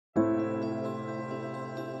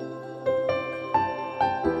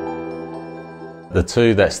The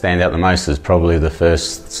two that stand out the most is probably the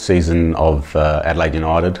first season of Adelaide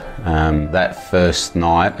United. That first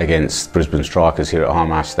night against Brisbane Strikers here at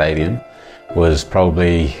Hindmarsh Stadium was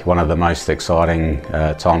probably one of the most exciting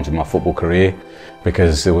times in my football career,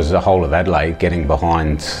 because it was the whole of Adelaide getting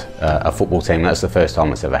behind a football team. That's the first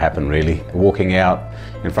time it's ever happened, really. Walking out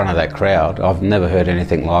in front of that crowd, I've never heard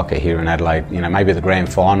anything like it here in Adelaide. You know, maybe the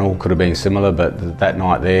grand final could have been similar, but that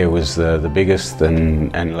night there was the biggest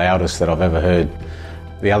and loudest that I've ever heard.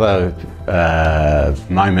 The other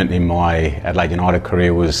moment in my Adelaide United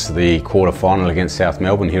career was the quarter-final against South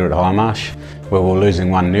Melbourne here at Hindmarsh, where we were losing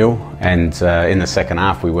 1-0, and in the second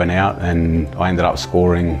half we went out and I ended up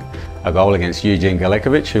scoring a goal against Eugene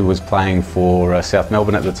Galekovic, who was playing for South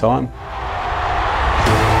Melbourne at the time.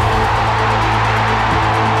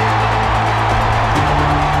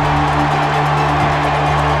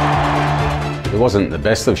 It wasn't the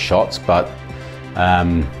best of shots, but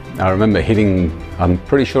I remember hitting, I'm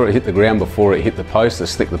pretty sure it hit the ground before it hit the post. It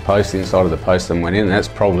stick the post inside of the post and went in. And that's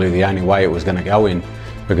probably the only way it was going to go in,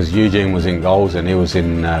 because Eugene was in goals and he was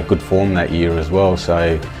in good form that year as well.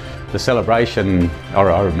 So the celebration,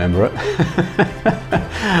 I remember it,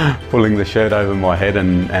 pulling the shirt over my head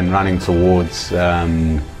and running towards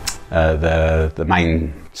the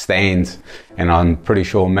main stand, and I'm pretty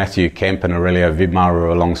sure Matthew Kemp and Aurelio Vidmar were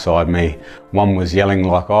alongside me. One was yelling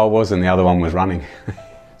like I was and the other one was running.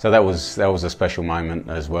 So that was a special moment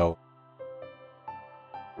as well.